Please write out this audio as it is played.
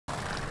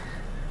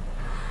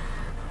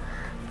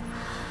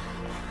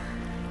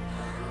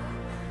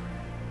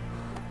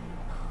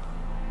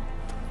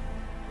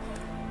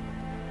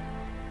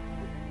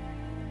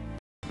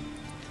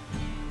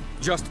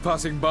Just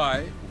passing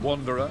by,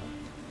 wanderer?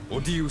 Or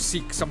do you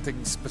seek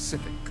something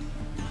specific?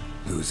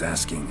 Who's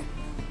asking?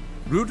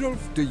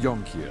 Rudolf de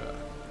Jonkier.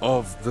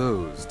 Of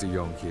those de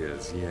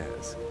Jonkiers,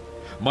 yes.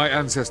 My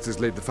ancestors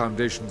laid the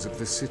foundations of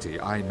this city.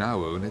 I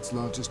now own its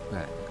largest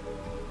bank.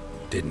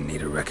 Didn't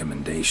need a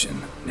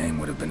recommendation. Name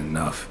would have been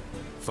enough.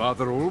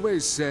 Father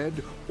always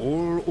said,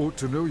 all ought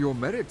to know your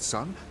merits,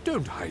 son.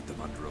 Don't hide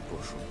them under a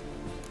bushel.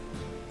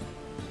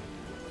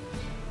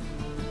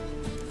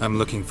 I'm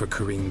looking for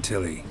Corrine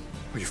Tilly.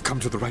 Well, you've come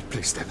to the right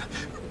place, then.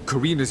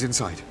 Corrine is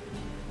inside.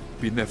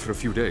 Been there for a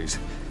few days,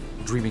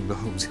 dreaming the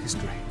home's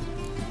history.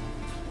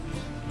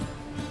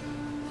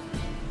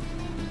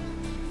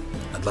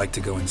 I'd like to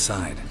go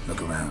inside,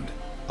 look around.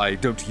 I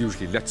don't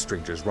usually let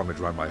strangers rummage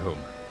around my home.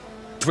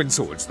 Twin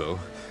swords, though.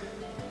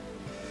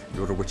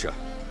 You're a witcher.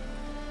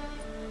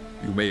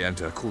 You may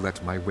enter, call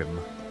that my whim.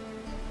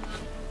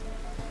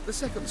 The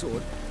second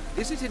sword,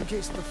 is it in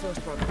case the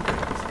first one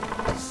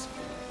fails?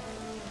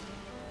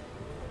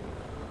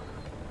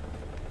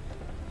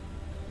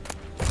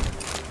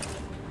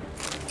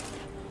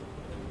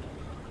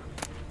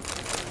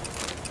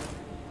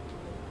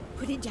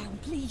 Put it down,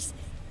 please.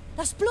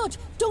 That's blood.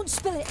 Don't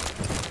spill it.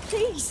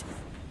 Please.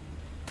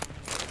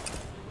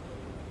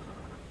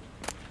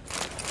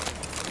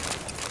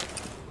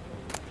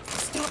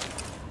 Stop.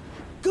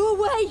 Go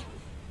away.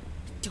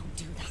 Don't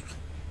do that.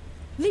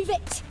 Leave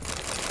it.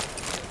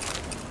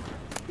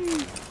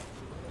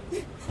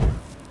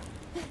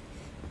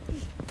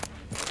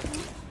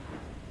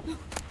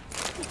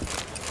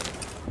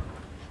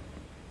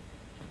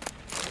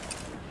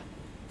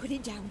 Put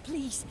it down,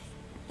 please.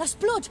 That's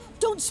blood.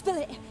 Don't spill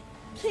it.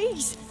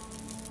 Please.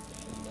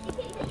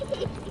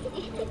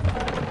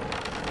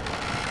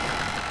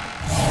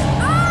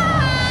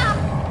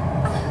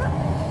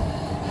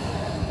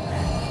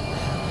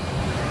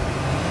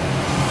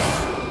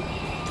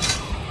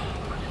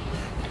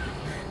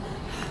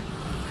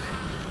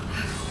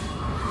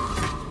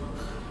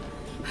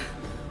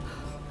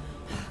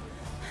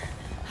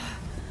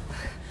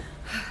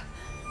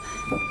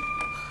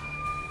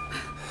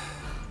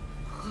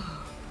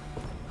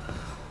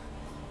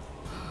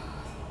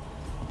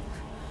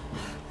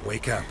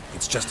 Wake up.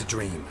 It's just a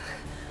dream.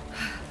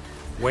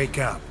 Wake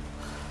up.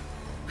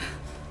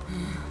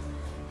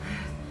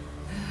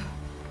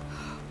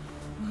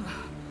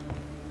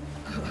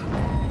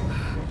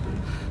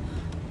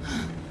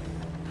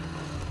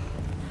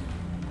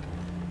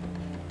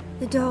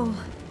 The doll.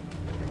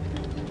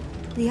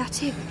 The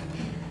attic.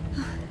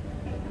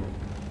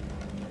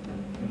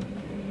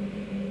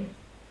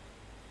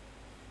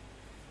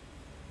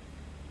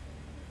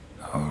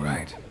 All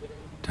right.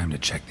 Time to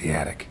check the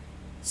attic.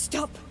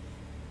 Stop.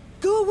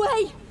 Go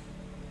away.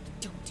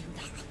 Don't do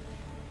that.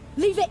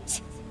 Leave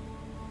it.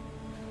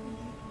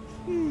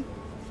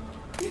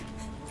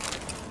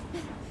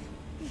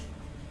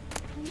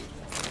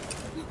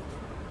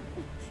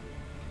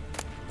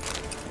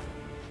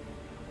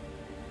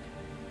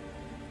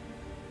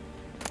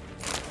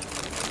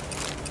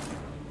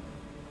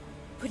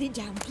 Put it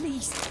down,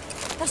 please.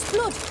 That's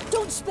blood.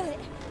 Don't spill it.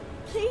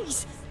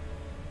 Please.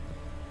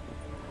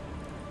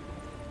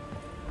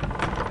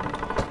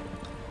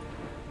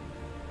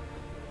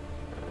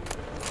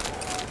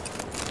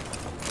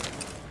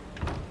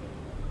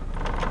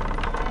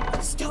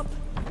 Stop.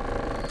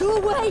 Go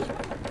away.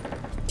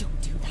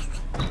 Don't do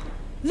that.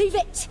 Leave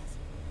it.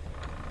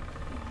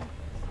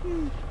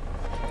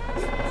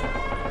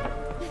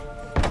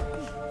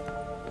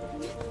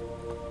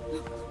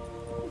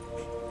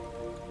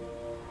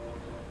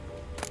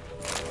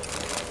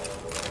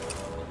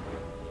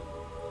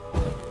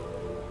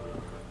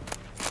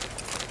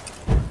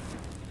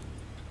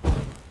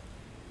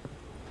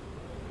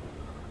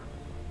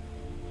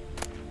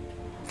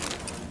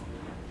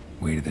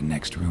 Way to the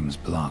next room's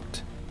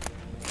blocked.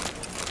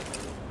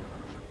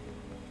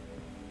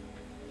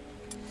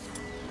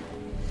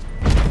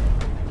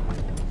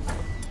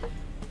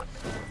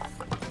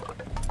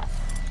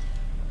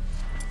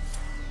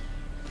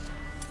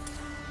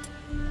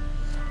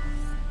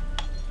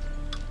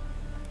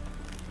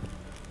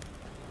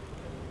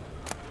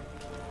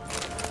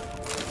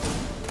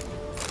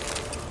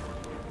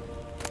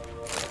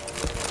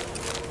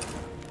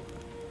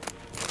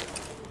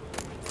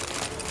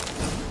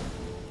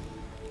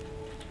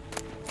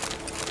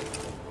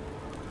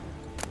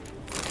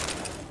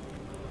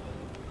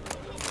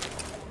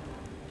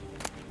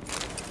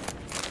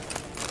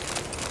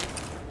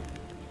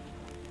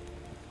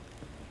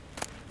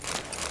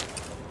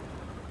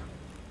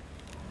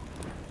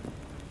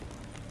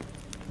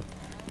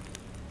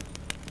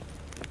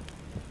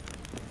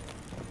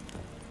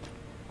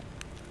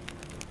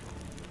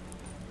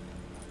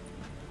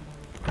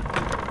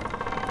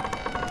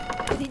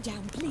 Put it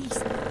down, please.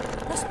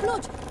 That's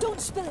blood.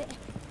 Don't spill it.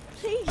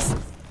 Please.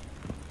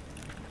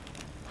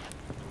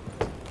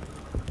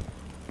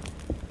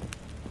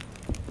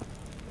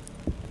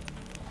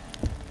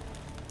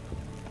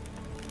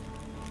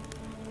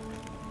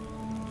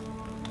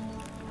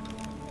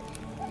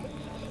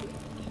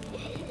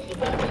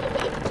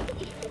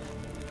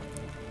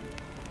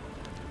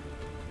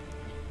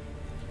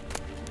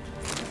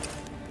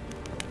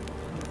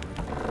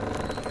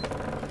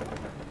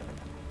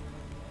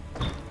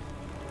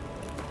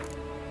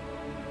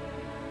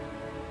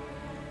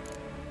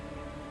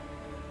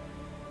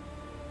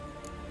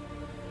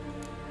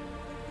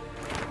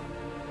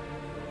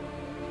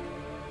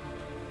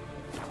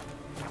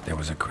 There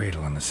was a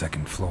cradle on the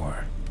second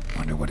floor.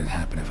 Wonder what had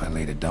happened if I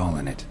laid a doll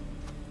in it.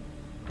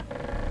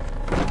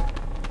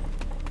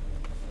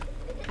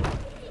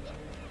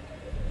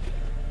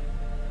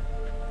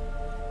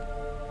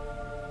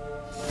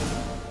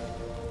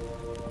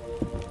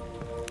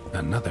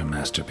 Another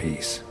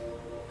masterpiece.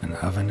 An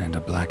oven and a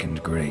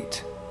blackened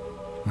grate.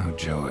 Oh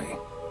joy.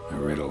 A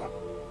riddle.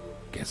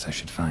 Guess I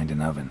should find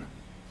an oven.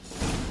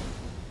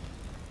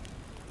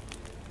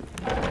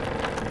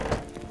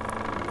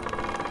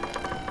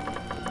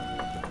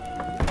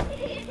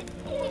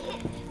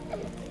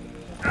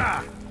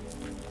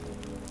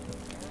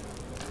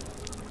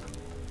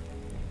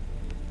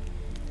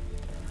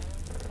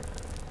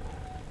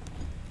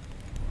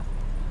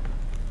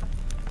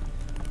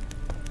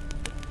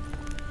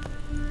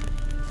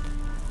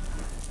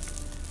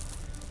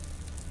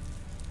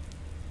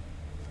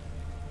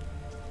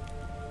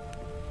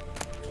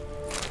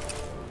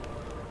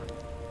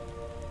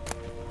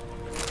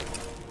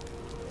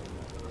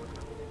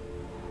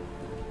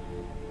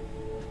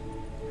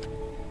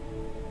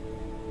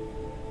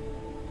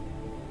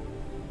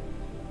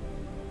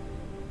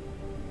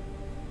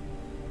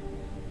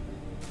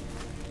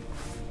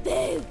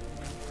 Boo!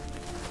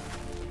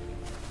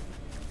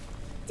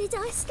 Did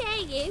I scare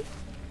you?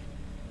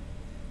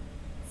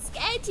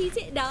 Scared you,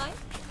 didn't I?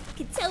 I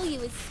could tell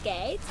you was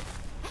scared.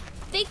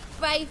 Big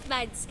brave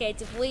man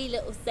scared of wee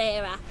little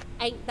Sarah.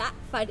 Ain't that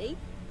funny?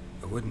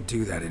 I wouldn't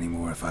do that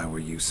anymore if I were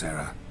you,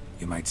 Sarah.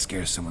 You might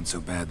scare someone so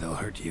bad they'll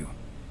hurt you.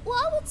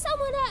 Why would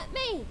someone hurt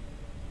me?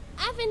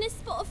 Having a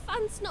spot of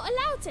fun's not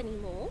allowed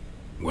anymore.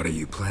 What are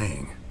you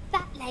playing?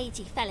 That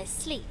lady fell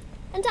asleep,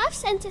 and I've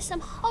sent her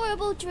some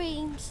horrible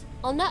dreams.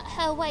 I'll not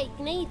her wake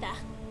neither.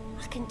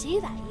 I can do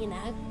that, you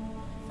know.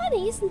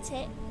 Funny, isn't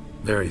it?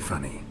 Very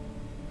funny.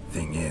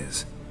 Thing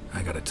is,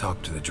 I gotta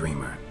talk to the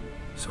dreamer,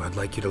 so I'd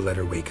like you to let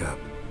her wake up.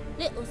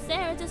 Little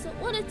Sarah doesn't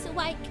want her to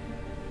wake.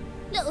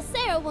 Little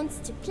Sarah wants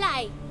to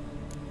play.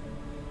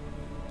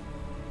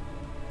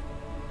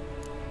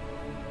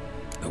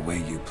 The way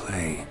you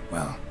play,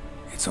 well,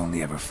 it's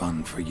only ever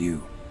fun for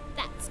you.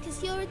 That's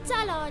 'cause you're a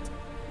dullard.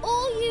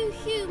 All you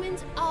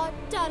humans are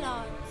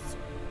dullards.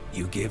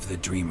 You give the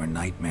dreamer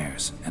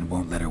nightmares and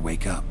won't let her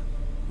wake up.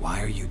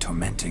 Why are you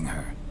tormenting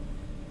her?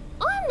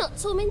 I'm not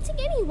tormenting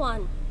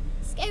anyone.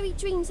 Scary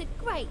dreams are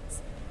great.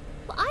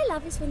 What I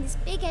love is when this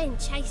big hen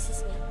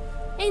chases me.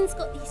 Hen's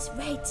got this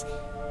red...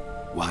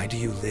 Why do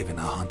you live in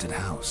a haunted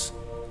house?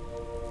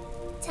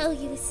 Tell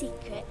you a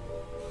secret.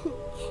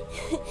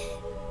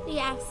 The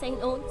house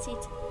ain't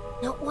haunted.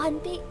 Not one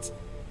bit.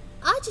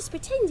 I just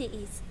pretend it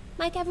is.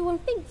 Make everyone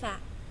think that.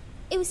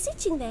 It was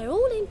sitting there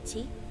all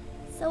empty,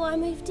 so I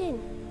moved in.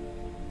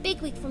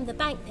 Bigwig from the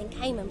bank then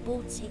came and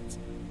bought it.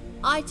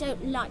 I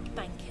don't like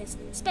bankers,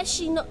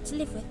 especially not to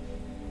live with,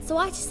 so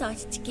I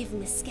decided to give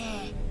him a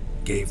scare.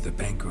 Gave the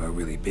banker a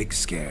really big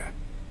scare.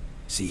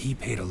 See, he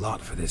paid a lot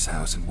for this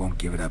house and won't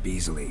give it up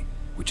easily,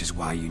 which is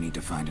why you need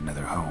to find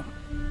another home.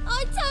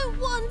 I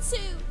don't want to!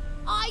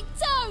 I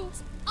don't!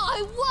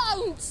 I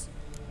won't!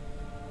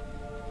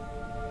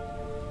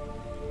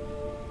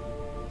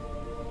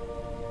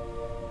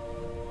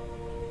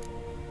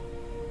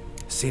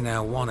 See,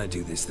 now I want to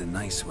do this the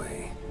nice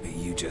way, but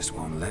you just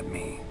won't let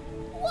me.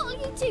 What'll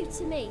you do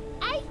to me,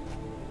 eh?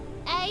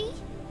 Eh?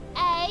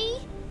 Eh?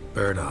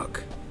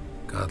 Burdock.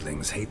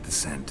 Godlings hate the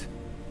scent.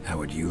 How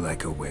would you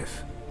like a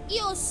whiff?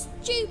 You're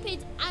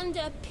stupid and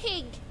a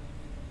pig.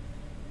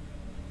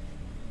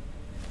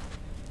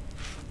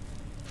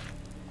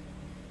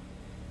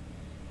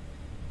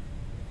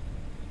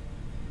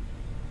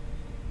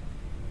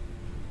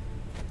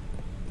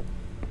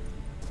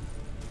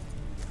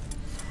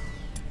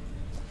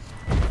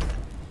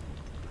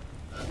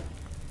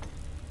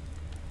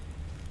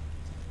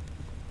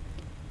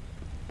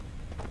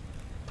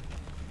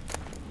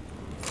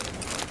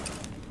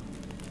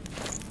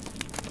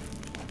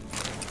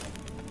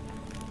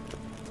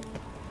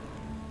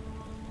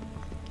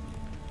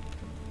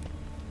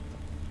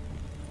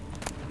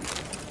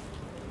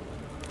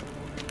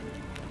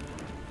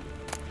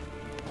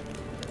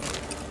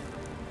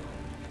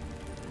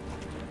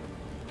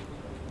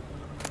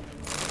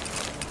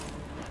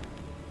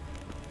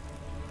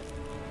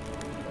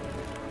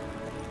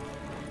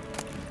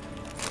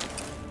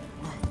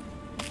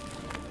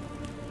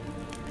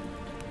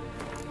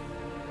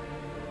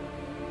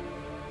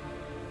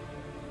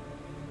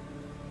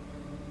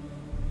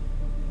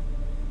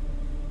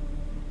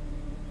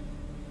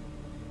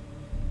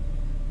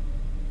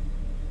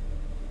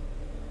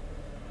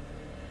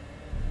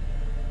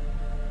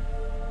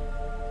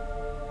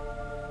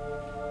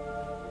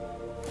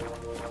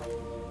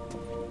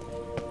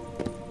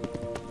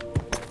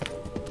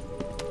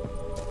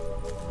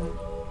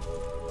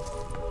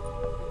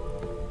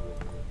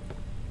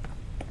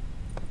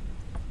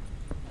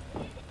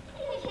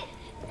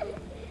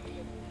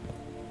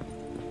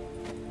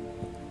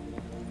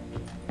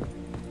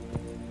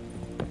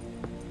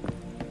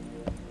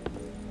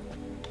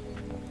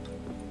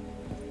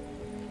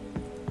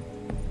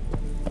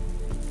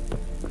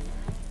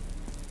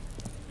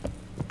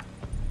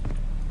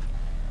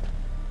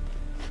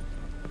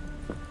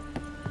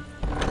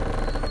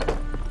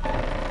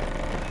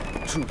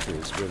 truth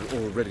is,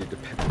 we're already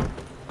dependent.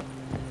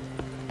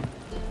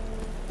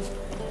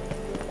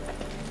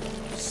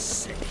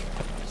 Sick.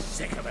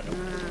 Sick of it all.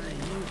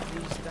 You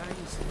these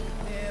days.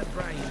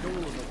 Hair-brained,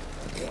 all of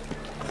them.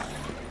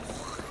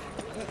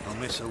 I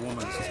miss a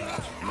woman's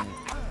touch.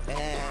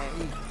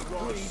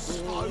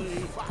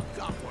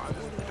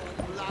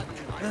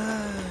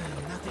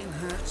 Nothing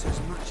hurts as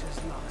much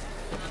as life.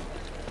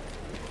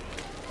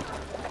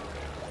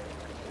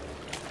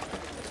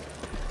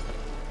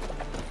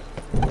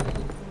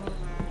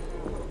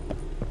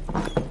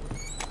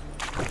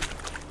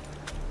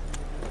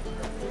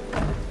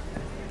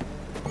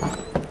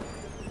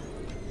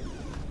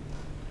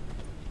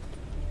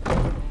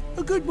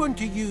 A good one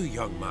to you,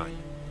 young man.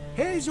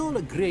 Hair's all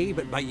a grey,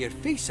 but by your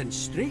face and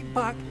straight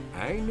back,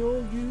 I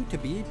know you to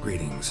be...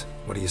 Greetings.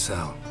 What do you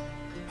sell?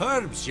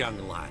 Herbs,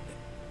 young lad.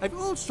 I've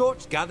all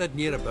sorts gathered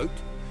near about.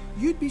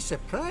 You'd be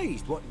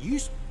surprised what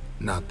use...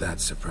 Not that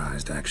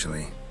surprised,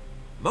 actually.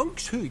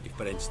 Monk's hood,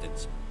 for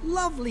instance.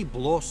 Lovely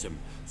blossom.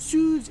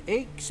 Soothes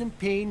aches and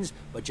pains,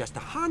 but just a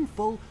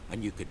handful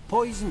and you could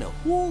poison a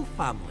whole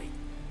family.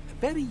 A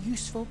very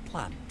useful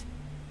plant.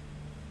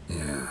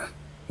 Yeah.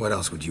 What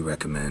else would you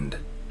recommend?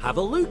 Have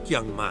a look,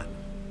 young man.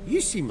 You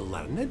seem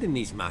learned in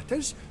these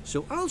matters,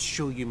 so I'll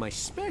show you my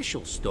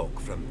special stock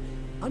from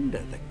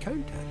under the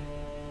counter.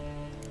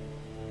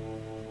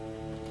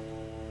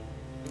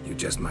 You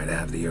just might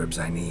have the herbs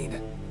I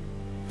need.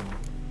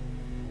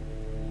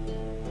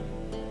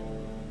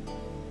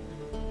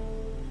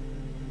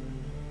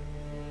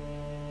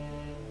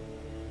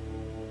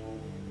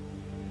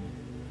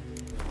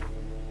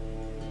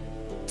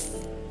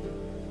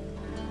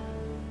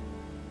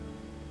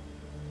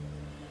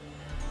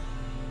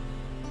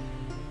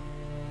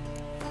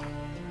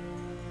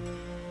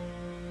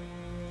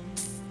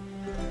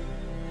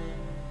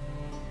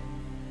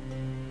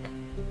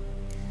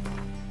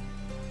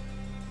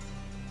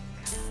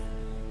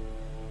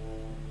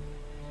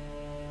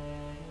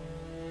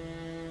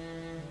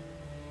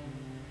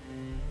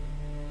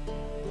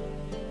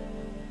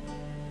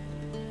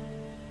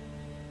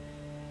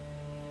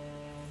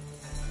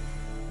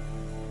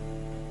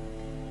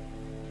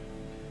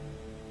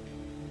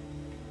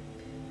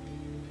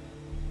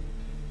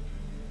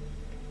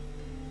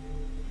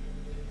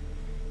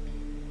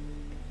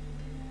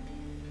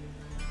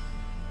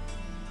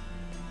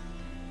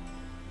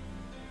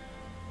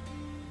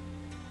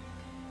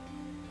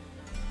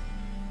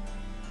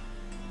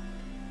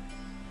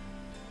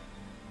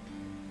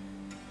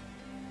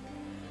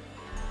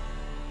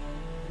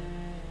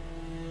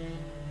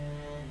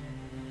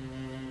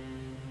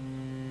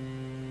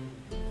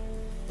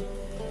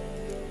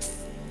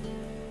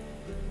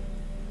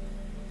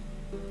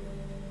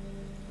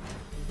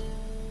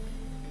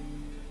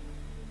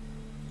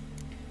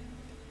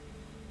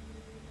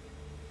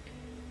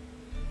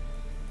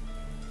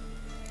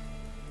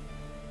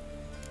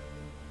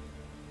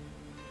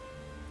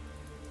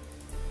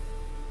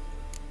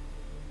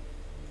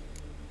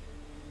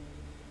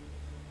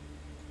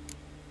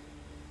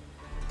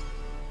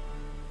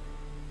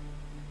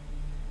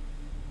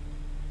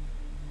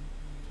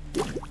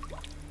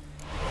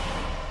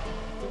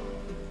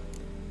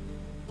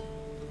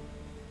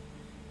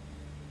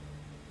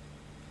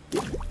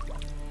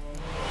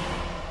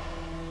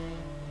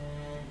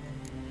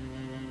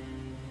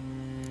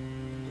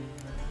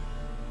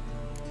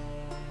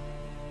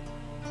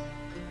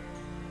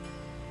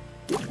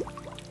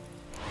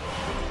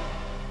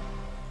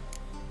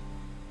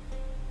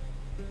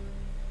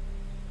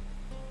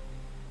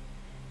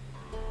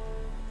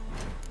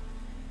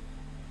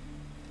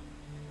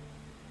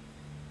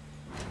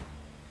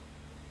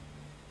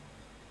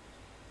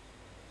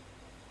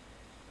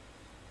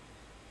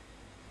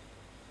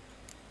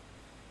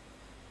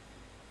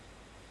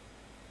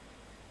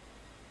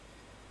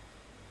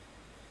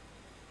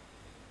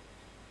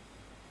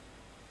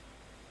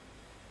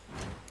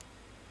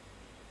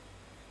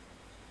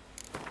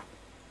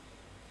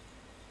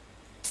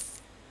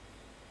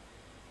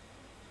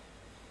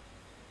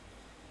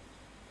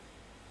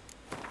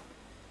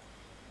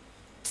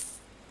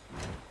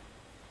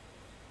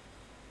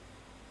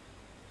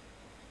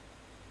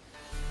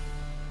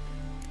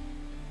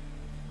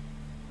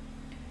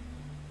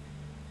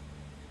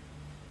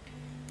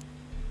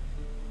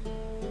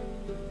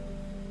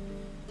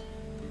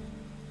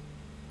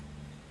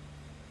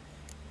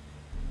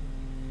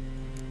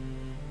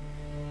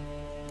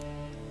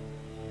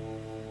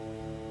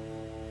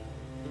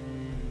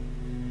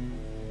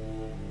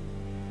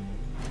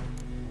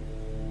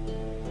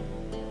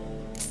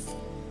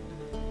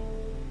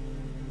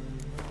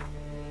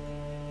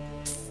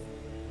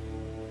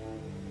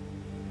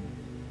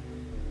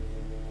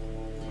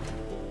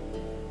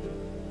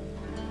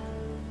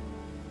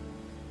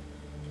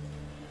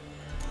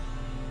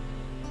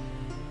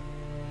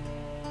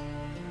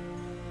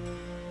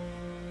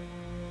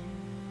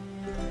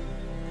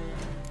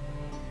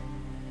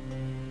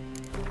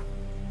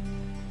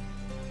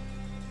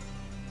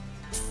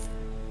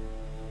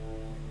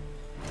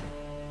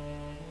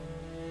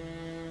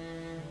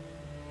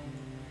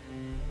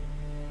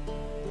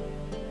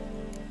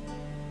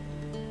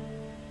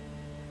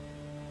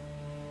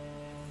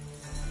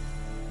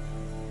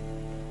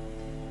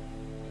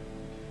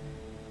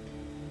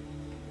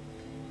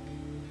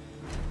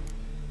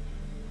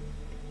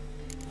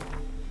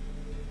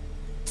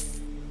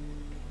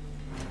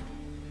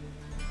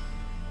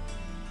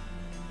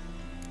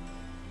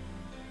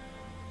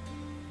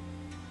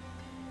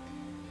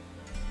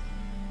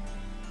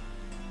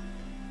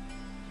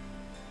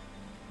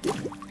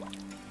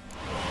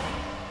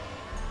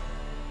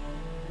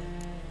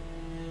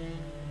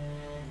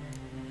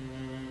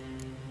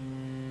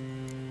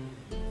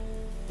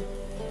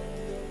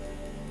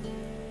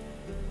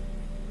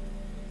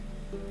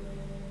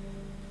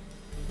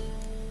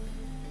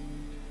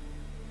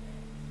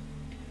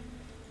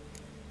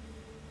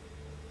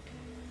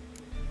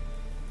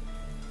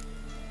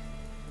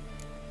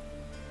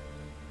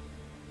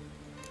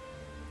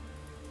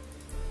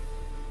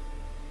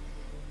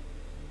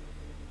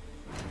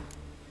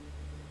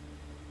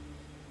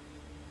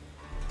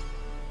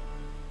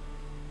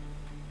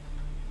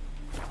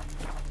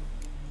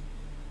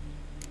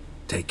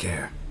 Take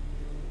care.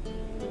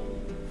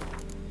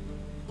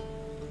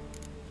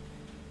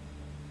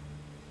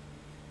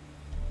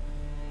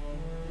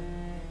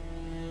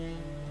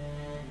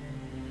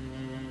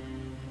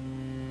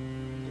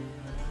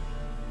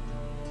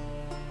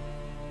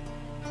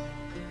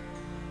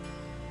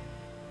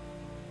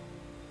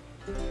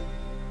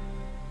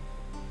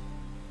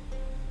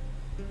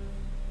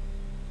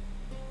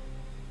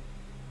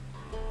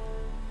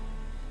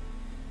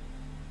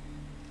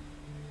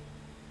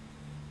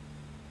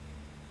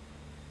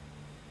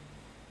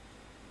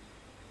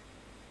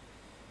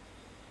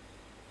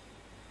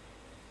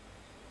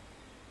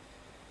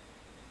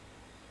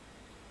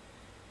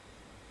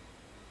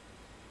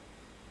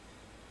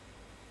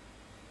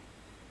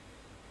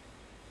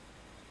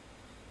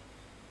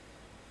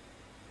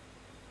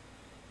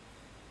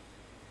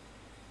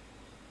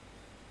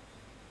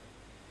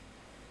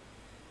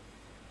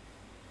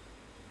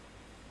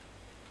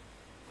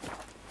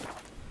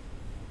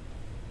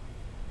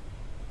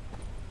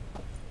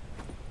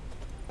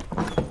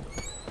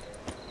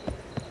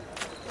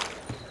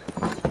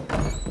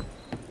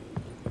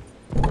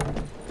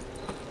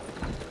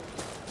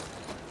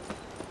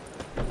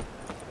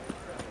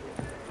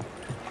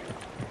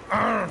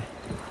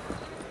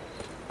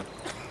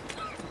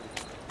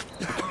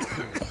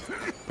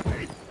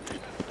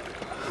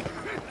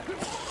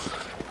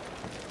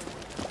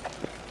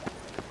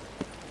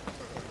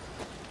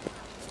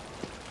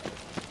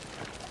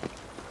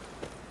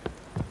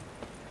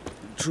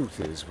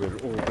 Truth is, we're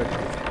already...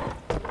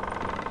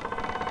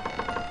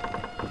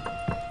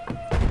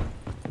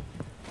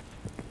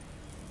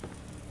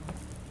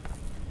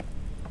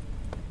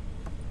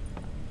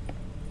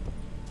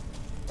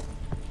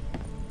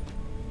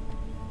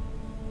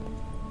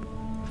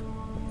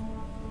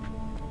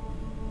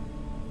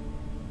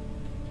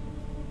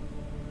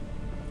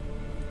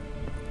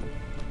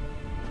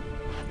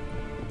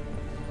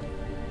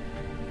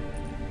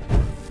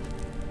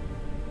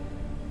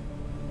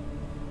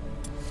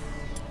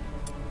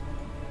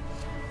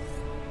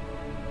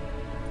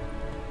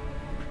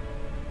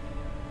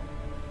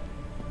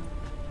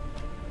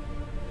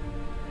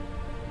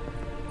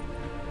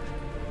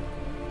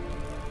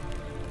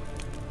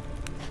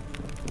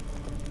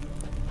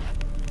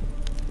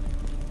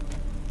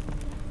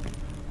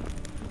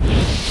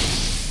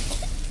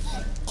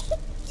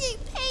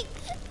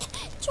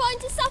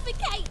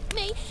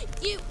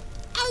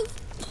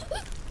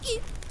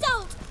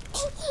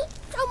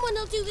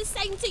 Do the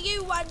same to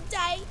you one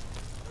day.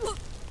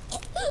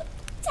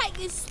 Take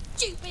this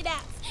stupid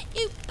axe,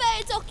 you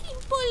bird-docking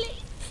bully.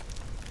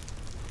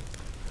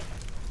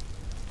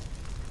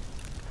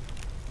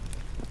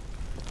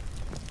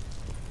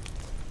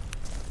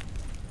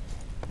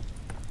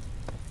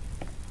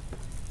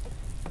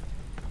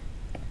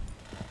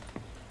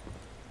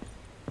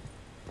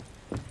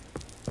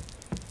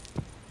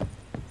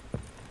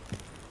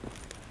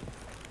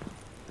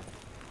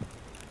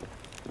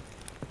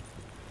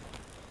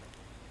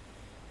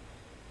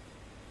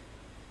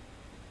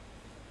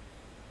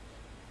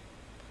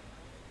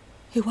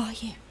 Who are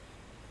you?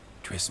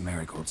 Triss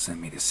Merigold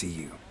sent me to see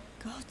you.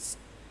 Gods.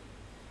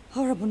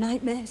 Horrible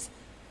nightmares.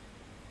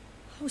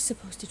 I was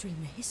supposed to dream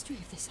the history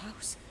of this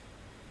house.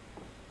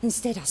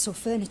 Instead, I saw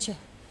furniture.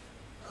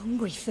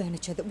 Hungry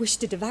furniture that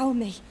wished to devour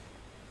me.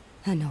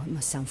 I know it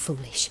must sound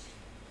foolish,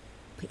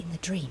 but in the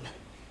dream,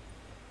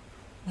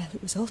 well,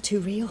 it was all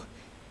too real.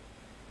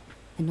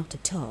 And not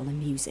at all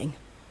amusing.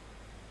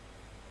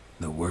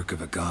 The work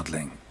of a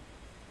godling.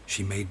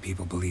 She made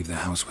people believe the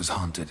house was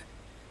haunted.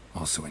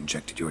 Also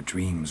injected your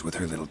dreams with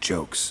her little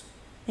jokes.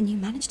 And you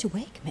managed to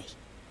wake me.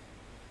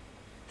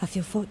 I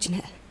feel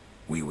fortunate.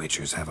 We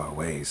Witchers have our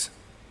ways.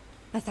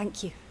 I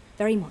thank you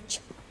very much.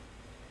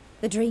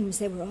 The dreams,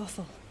 they were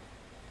awful.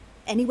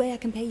 Any way I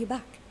can pay you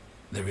back?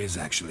 There is,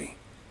 actually.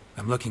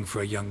 I'm looking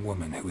for a young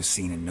woman who was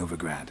seen in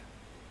Novigrad.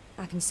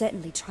 I can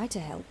certainly try to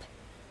help.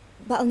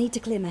 But I'll need to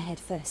clear my head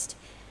first.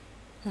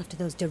 After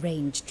those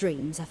deranged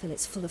dreams, I feel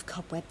it's full of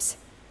cobwebs.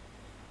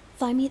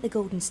 Find me at the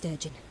Golden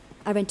Sturgeon.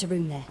 I rent a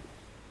room there.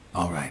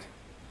 All right.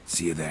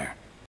 See you there.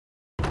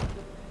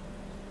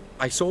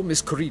 I saw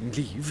Miss Corinne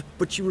leave,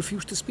 but she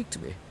refused to speak to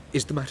me.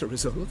 Is the matter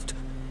resolved?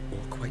 Or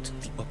quite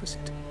the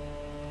opposite?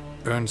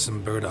 Burned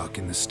some burdock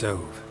in the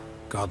stove.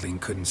 Godling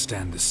couldn't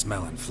stand the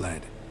smell and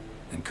fled.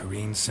 And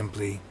Corinne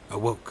simply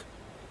awoke.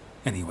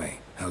 Anyway,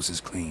 house is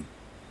clean.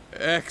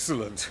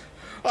 Excellent.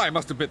 I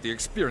must admit the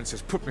experience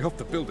has put me off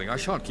the building. I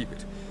shan't keep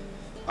it.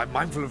 I'm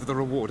mindful of the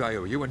reward I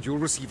owe you, and you'll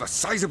receive a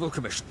sizable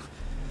commission.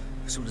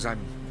 As soon as I'm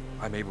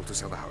able to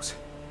sell the house.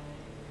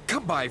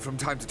 Come by from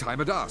time to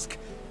time and ask.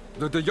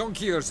 The de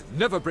Jonkiers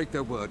never break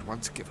their word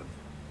once given.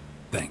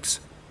 Thanks.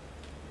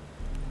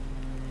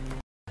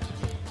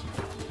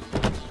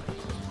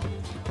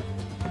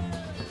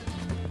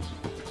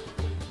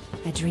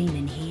 A dream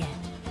in here.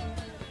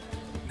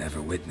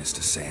 Never witnessed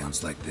a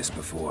seance like this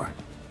before,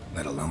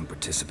 let alone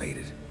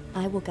participated.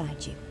 I will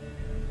guide you.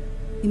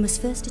 You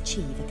must first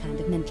achieve a kind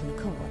of mental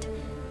accord.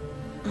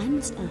 I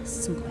must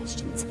ask some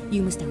questions.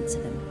 You must answer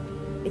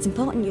them. It's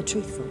important you're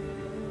truthful.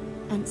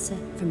 Answer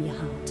from your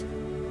heart.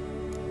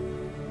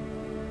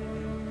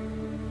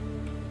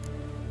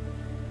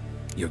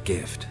 Your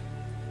gift.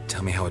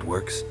 Tell me how it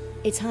works.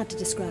 It's hard to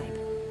describe.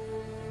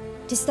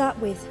 To start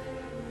with,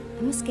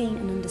 I must gain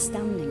an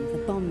understanding of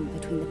the bond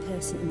between the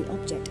person and the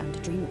object I'm to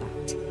dream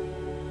about.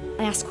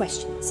 I ask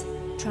questions,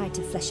 try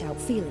to flesh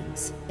out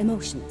feelings,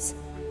 emotions.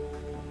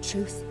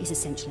 Truth is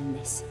essential in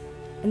this,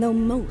 and though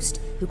most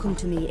who come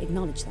to me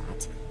acknowledge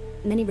that,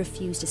 many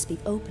refuse to speak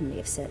openly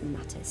of certain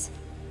matters.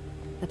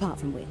 Apart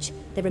from which,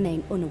 they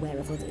remain unaware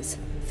of others,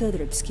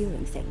 further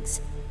obscuring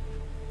things.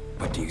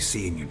 What do you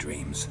see in your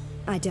dreams?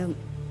 I don't.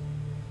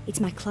 It's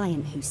my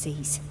client who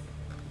sees.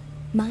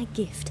 My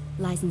gift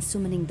lies in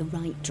summoning the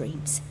right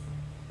dreams.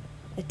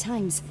 At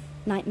times,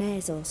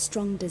 nightmares or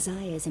strong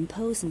desires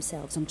impose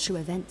themselves on true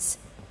events.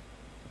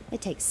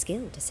 It takes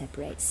skill to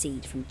separate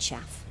seed from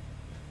chaff.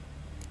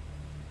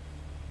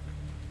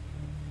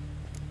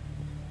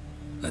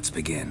 Let's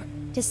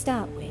begin. To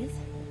start with,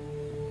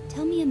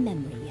 tell me a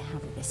memory you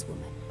have of this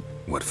woman.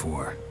 What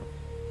for?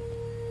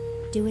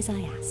 Do as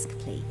I ask,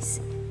 please.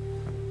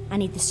 I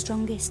need the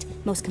strongest,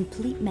 most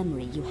complete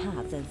memory you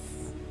have of...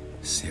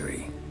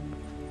 Ciri.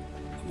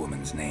 The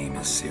woman's name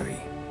is Ciri.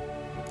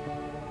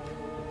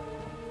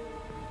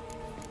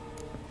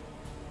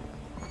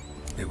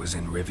 It was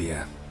in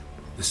Rivia.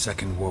 The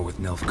Second War with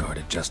Nilfgaard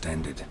had just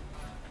ended.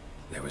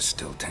 There was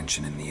still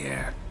tension in the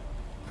air.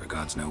 For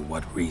gods know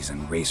what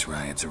reason, race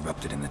riots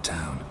erupted in the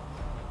town.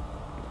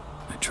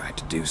 I tried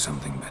to do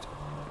something, but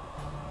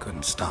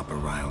couldn't stop a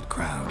riled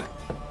crowd.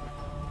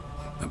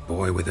 A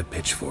boy with a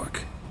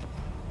pitchfork.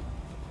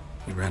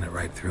 He ran it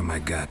right through my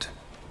gut.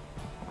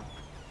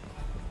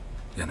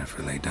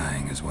 Yennefer lay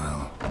dying as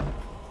well.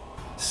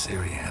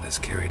 Ciri had us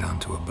carried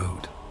onto a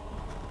boat.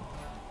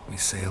 We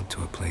sailed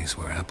to a place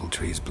where apple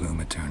trees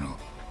bloom eternal.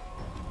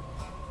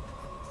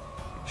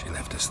 She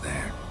left us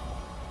there.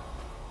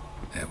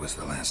 That was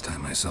the last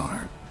time I saw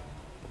her.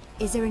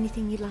 Is there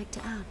anything you'd like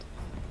to add?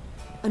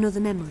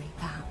 Another memory,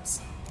 perhaps?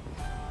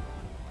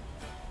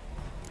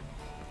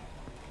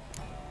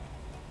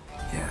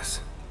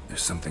 Yes,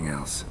 there's something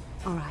else.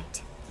 All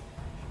right.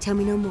 Tell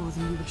me no more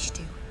than you wish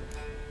to.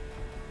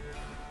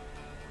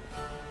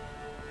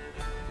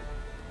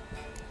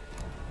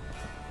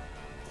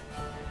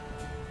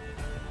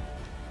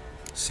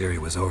 Ciri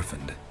was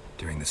orphaned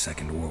during the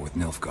Second War with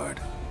Nilfgaard.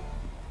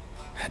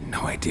 Had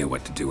no idea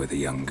what to do with a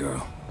young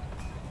girl.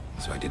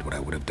 So I did what I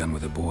would have done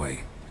with a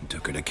boy and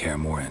took her to Kaer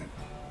Morhen.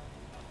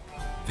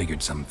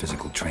 Figured some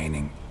physical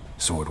training,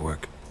 sword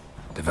work,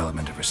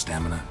 development of her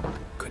stamina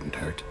couldn't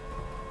hurt.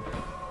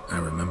 I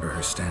remember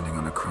her standing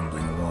on a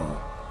crumbling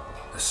wall.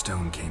 A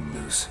stone came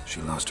loose,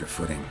 she lost her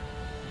footing.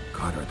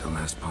 Caught her at the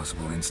last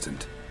possible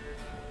instant.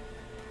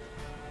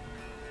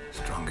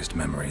 Strongest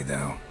memory,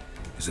 though,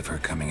 is of her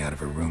coming out of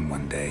her room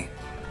one day,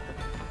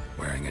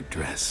 wearing a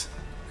dress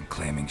and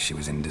claiming she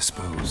was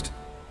indisposed.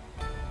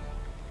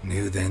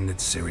 Knew then that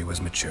Ciri was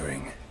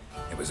maturing.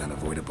 It was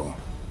unavoidable.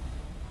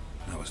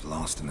 I was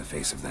lost in the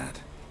face of that.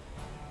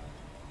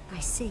 I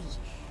see.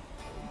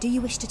 Do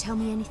you wish to tell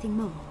me anything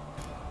more?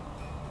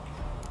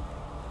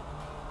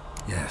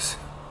 Yes,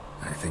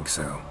 I think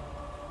so.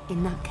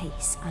 In that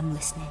case, I'm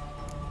listening.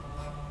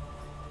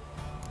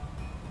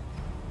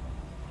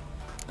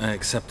 I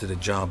accepted a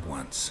job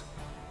once.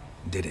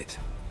 Did it.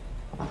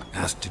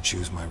 Asked to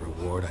choose my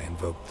reward, I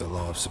invoked the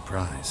law of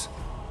surprise.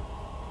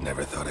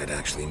 Never thought I'd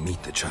actually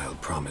meet the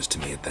child promised to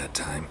me at that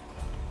time.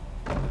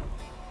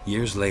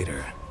 Years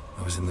later,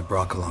 I was in the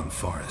Brokilon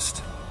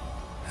forest.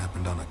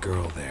 Happened on a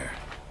girl there.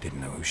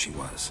 Didn't know who she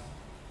was.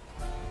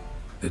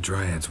 The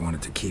Dryads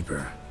wanted to keep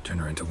her, turn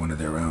her into one of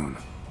their own.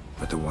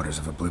 But the Waters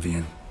of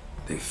Oblivion,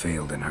 they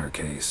failed in her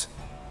case.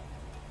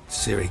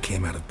 Ciri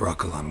came out of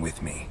Brokilon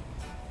with me.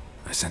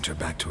 I sent her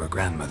back to her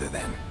grandmother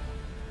then.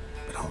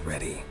 But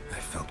already, I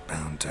felt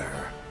bound to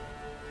her.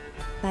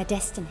 By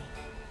destiny.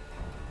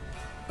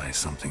 By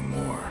something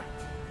more.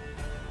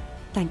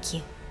 Thank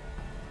you.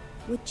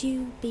 Would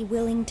you be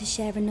willing to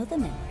share another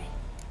memory?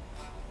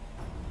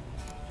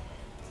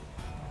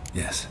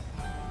 Yes.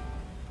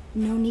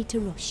 No need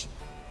to rush.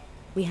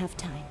 We have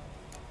time.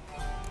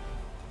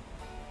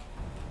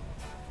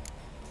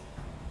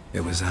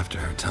 It was after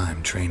her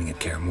time training at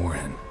Kaer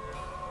Morhen.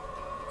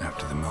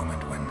 After the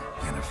moment when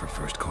Yennefer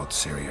first called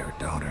Ciri her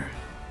daughter.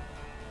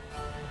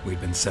 We'd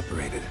been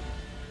separated.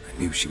 I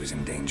knew she was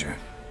in danger.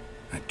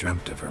 I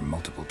dreamt of her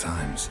multiple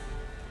times.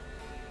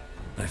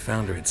 I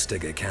found her at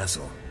Stygga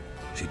Castle.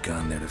 She'd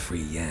gone there to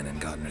free Yen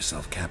and gotten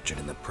herself captured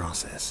in the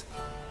process.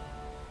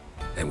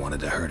 They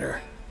wanted to hurt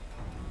her.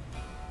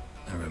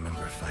 I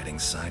remember fighting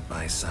side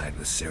by side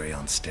with Ciri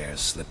on stairs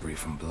slippery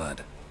from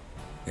blood.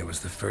 It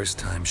was the first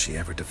time she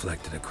ever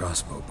deflected a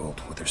crossbow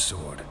bolt with her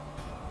sword.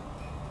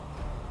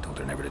 Told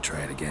her never to try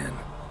it again.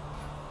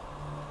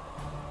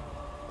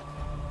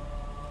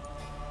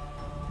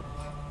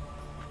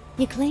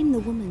 You claim the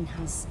woman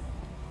has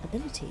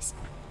abilities.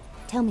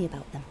 Tell me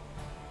about them.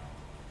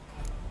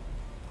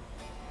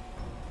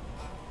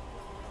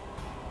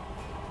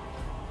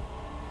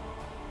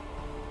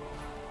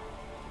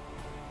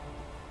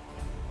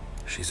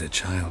 She's a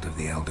child of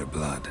the Elder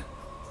Blood.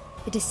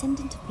 A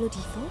descendant of bloody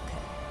Falker.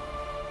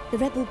 The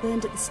rebel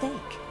burned at the stake.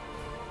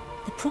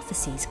 The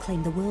prophecies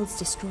claim the world's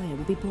destroyer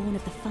will be born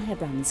of the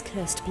Firebrand's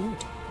cursed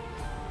blood.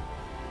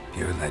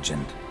 Pure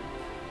legend.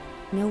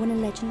 Know when a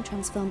legend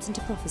transforms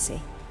into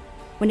prophecy?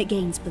 When it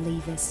gains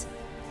believers.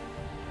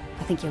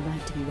 I think you're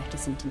right to be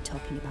reticent in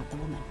talking about the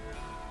woman.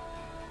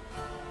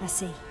 I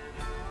see.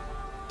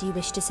 Do you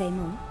wish to say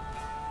more?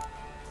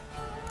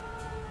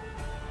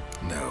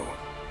 No.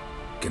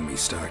 Can we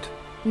start?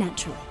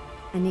 Naturally.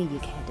 I knew you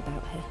cared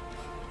about her.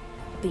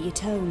 But your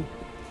tone,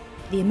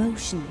 the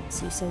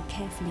emotions you so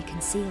carefully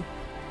conceal.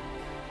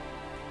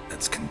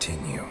 Let's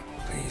continue,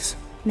 please.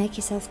 Make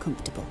yourself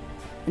comfortable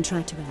and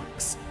try to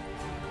relax.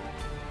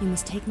 You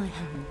must take my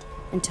hand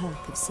and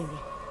talk of Ciri.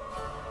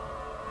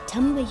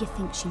 Tell me where you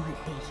think she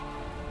might be.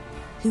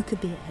 Who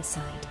could be at her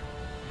side?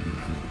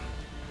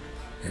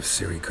 If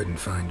Ciri couldn't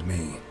find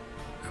me,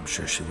 I'm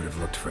sure she would have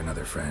looked for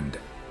another friend.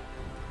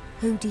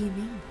 Who do you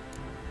mean?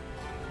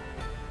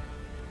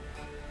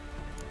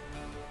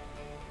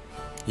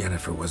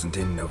 Yennefer wasn't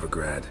in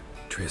Novigrad.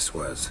 Triss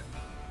was.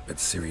 But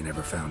Ciri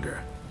never found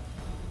her.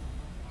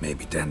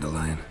 Maybe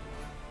Dandelion.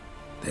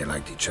 They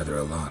liked each other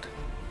a lot.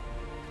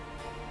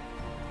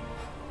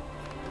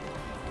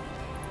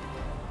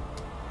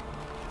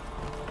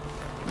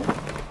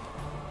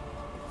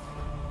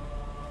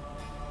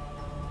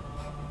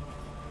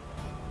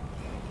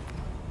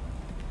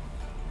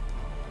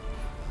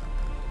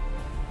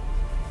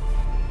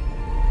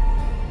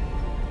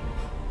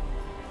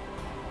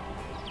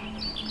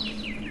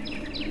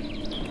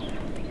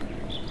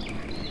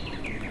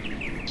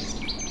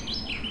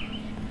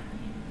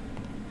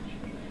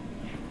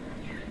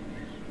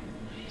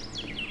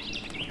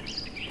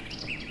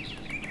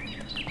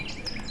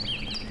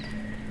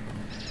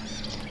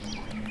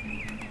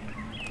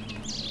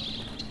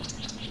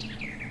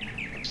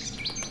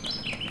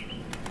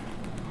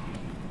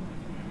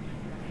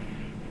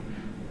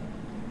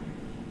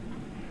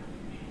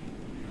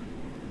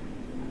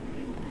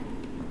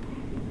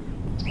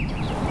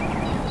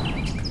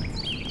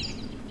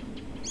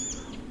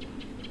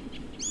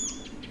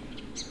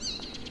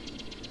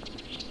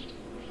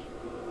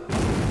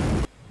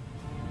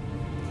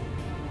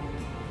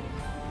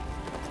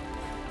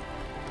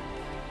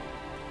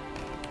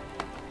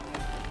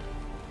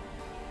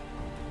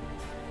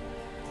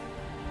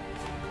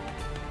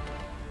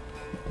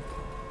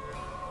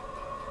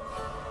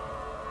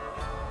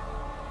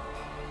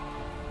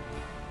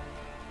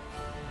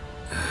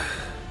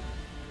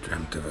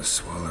 Dreamt of a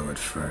swallow at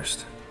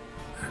first.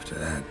 After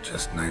that,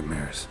 just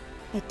nightmares.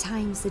 At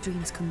times the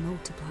dreams can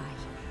multiply.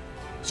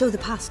 Show the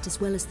past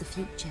as well as the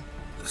future.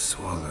 The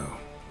swallow.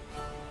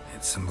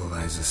 It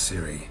symbolizes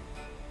Ciri.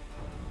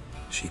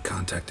 She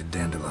contacted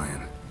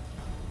Dandelion.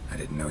 I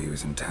didn't know he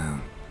was in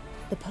town.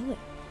 The poet.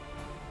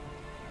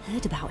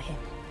 Heard about him.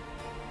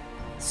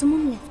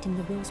 Someone left him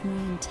the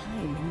Rosemary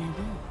Time in their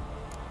will.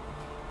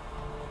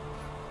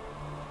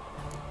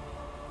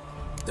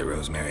 The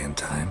Rosemary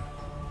Time?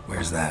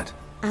 Where's that?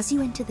 As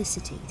you enter the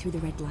city through the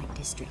red light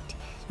district,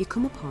 you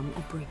come upon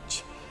a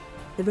bridge.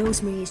 The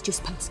Rosemary is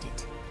just past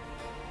it.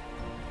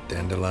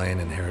 Dandelion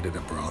inherited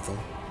a brothel?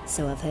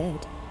 So I've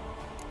heard.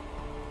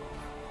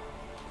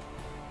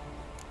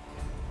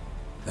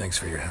 Thanks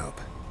for your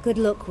help. Good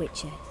luck,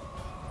 Witcher.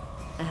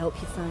 I hope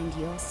you find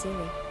your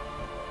Ciri.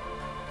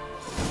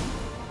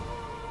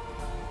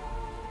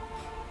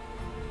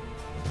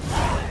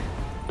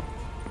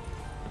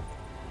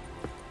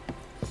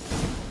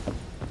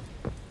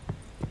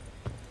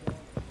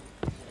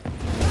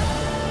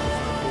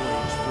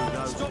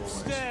 Stop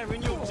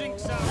staring, you'll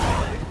jinx out.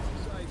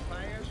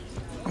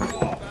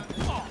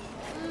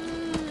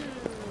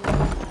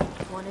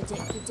 Wanna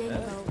dip the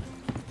dingle?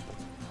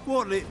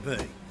 What'll it be?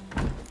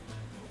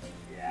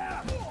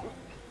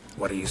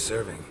 What are you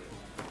serving?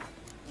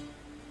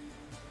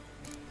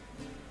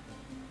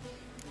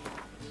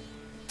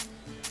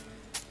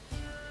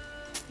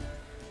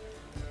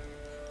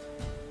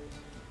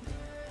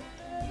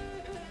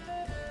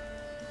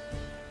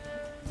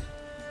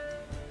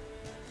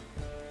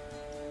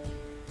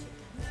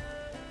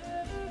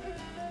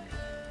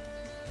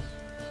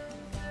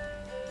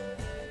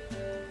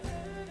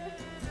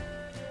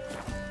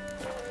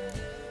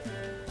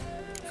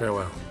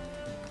 Farewell.